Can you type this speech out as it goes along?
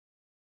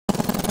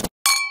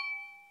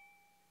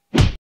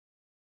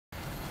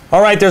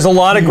All right, there's a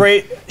lot of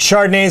great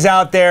Chardonnays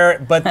out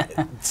there, but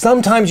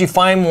sometimes you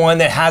find one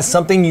that has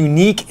something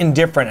unique and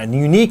different, a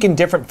unique and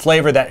different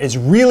flavor that is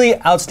really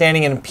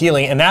outstanding and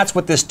appealing, and that's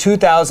what this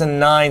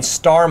 2009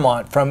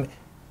 Starmont from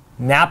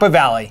Napa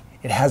Valley.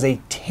 It has a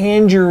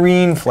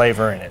tangerine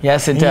flavor in it.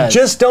 Yes, it does. You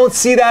just don't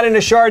see that in a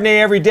Chardonnay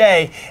every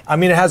day. I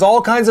mean, it has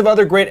all kinds of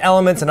other great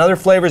elements and other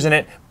flavors in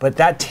it, but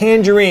that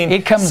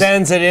tangerine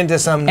sends it into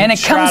some and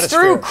it comes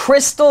through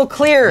crystal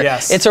clear.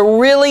 Yes. It's a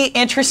really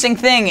interesting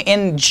thing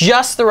in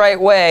just the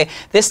right way.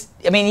 This,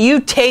 I mean,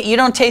 you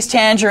don't taste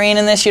tangerine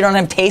in this, you don't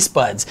have taste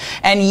buds.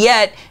 And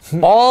yet,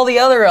 all the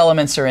other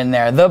elements are in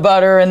there, the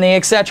butter and the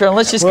etc. And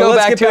let's just go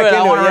back to it.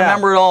 I want to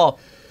remember it all.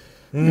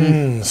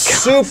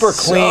 Super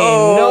clean,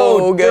 so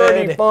no good.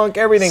 dirty funk,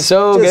 everything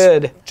so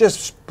good.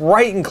 Just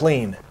bright and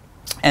clean.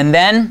 And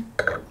then,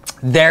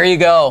 there you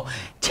go.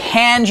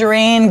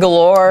 Tangerine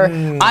galore.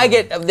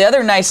 The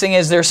other nice thing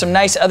is there's some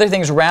nice other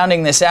things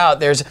rounding this out.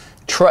 There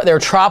are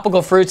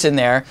tropical fruits in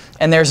there,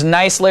 and there's a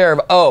nice layer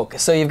of oak.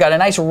 So you've got a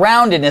nice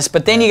roundedness,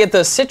 but then you get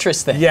those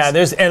citrus things. Yeah,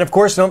 and of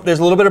course there's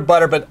a little bit of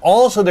butter, but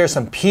also there's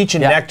some peach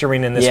and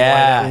nectarine in this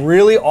wine.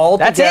 Really all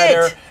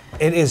together.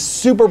 It is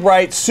super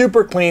bright,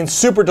 super clean,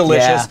 super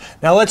delicious.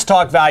 Now let's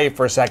talk value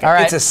for a second.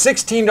 It's a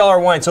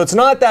 $16 wine, so it's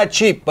not that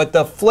cheap, but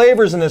the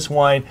flavors in this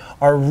wine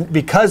are,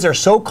 because they're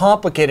so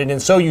complicated and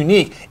so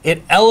unique,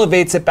 it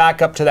elevates it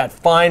back up to that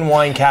fine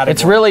wine category.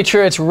 It's really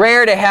true. It's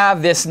rare to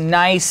have this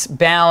nice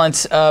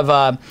balance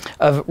of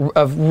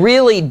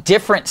really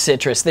different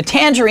citrus. The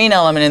tangerine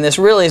element in this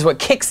really is what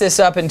kicks this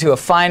up into a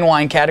fine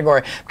wine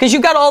category, because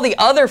you've got all the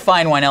other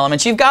fine wine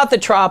elements. You've got the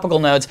tropical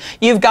notes,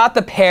 you've got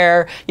the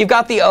pear, you've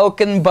got the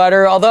oak and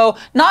butter, although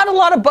not a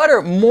lot of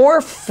butter,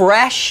 more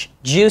fresh,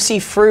 juicy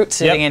fruit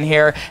sitting in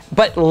here,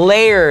 but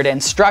layered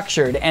and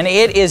structured, and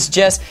it is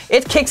just,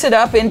 it kicks it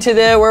up into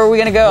the, where are we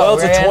going to go? Well,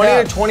 it's a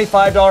 $20 to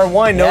 $25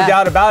 wine, no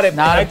doubt about it.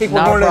 I think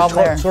we're going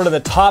to sort of the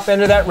top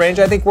end of that range.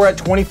 I think we're at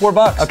 24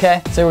 bucks.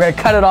 Okay, so we're going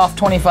to cut it off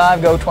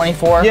 25, go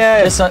 24.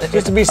 Yeah, just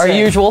to be safe. Our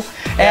usual.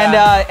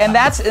 And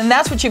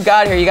that's what you've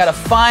got here. You got a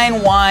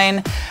fine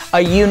wine,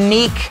 a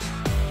unique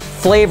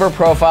flavor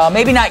profile.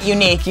 Maybe not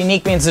unique.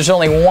 Unique means there's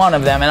only one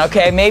of them. And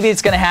okay, maybe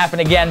it's going to happen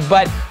again,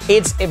 but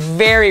it's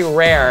very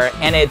rare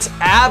and it's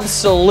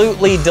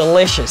absolutely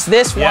delicious.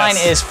 This wine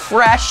is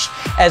fresh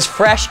as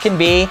fresh can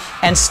be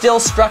and still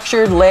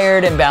structured,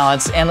 layered, and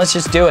balanced. And let's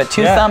just do it.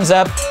 Two thumbs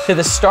up to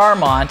the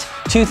Starmont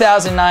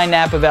 2009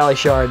 Napa Valley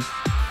Chard.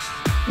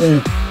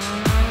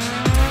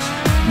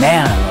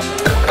 Man,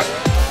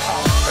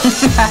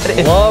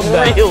 I love that.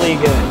 That is really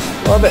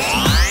good. Love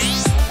it.